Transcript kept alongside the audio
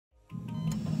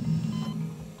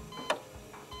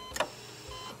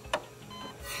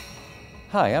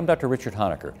Hi, I'm Dr. Richard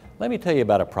Honaker. Let me tell you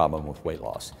about a problem with weight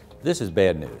loss. This is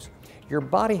bad news. Your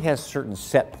body has certain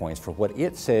set points for what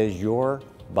it says your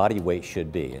body weight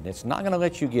should be, and it's not going to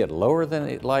let you get lower than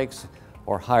it likes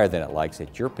or higher than it likes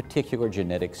at your particular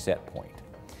genetic set point.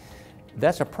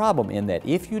 That's a problem in that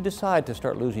if you decide to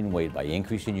start losing weight by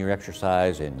increasing your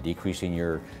exercise and decreasing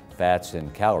your fats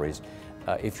and calories,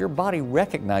 if your body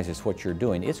recognizes what you're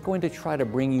doing, it's going to try to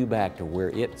bring you back to where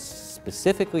it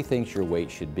specifically thinks your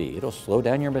weight should be. It'll slow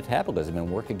down your metabolism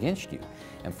and work against you.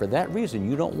 And for that reason,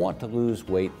 you don't want to lose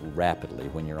weight rapidly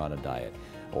when you're on a diet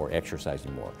or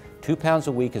exercising more. 2 pounds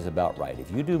a week is about right.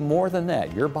 If you do more than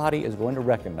that, your body is going to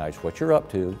recognize what you're up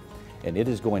to, and it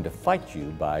is going to fight you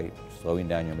by slowing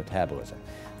down your metabolism.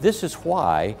 This is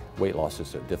why weight loss is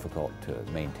so difficult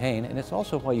to maintain, and it's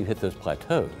also why you hit those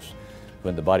plateaus.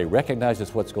 When the body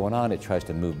recognizes what's going on, it tries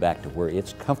to move back to where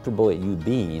it's comfortable at you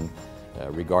being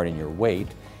regarding your weight,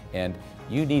 and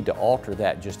you need to alter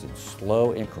that just in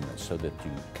slow increments so that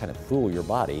you kind of fool your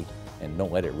body and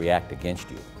don't let it react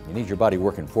against you. You need your body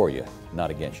working for you,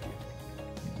 not against you.